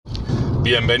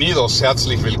Bienvenidos,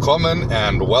 herzlich willkommen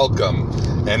and welcome.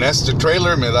 En este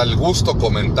trailer me da el gusto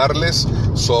comentarles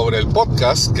sobre el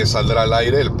podcast que saldrá al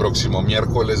aire el próximo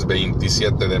miércoles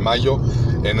 27 de mayo,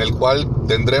 en el cual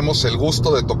tendremos el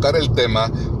gusto de tocar el tema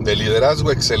de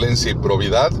liderazgo, excelencia y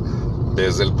probidad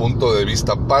desde el punto de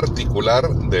vista particular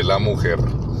de la mujer.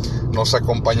 Nos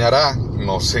acompañará,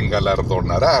 nos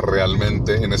engalardonará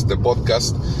realmente en este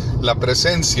podcast la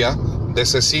presencia de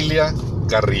Cecilia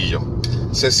Carrillo.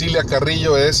 Cecilia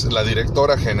Carrillo es la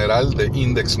directora general de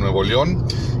Index Nuevo León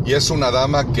y es una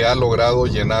dama que ha logrado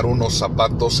llenar unos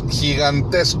zapatos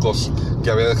gigantescos que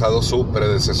había dejado su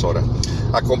predecesora.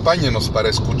 Acompáñenos para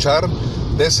escuchar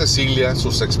de Cecilia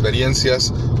sus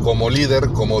experiencias como líder,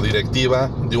 como directiva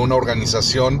de una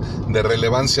organización de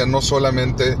relevancia no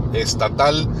solamente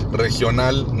estatal,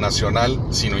 regional, nacional,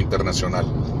 sino internacional.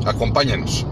 Acompáñenos.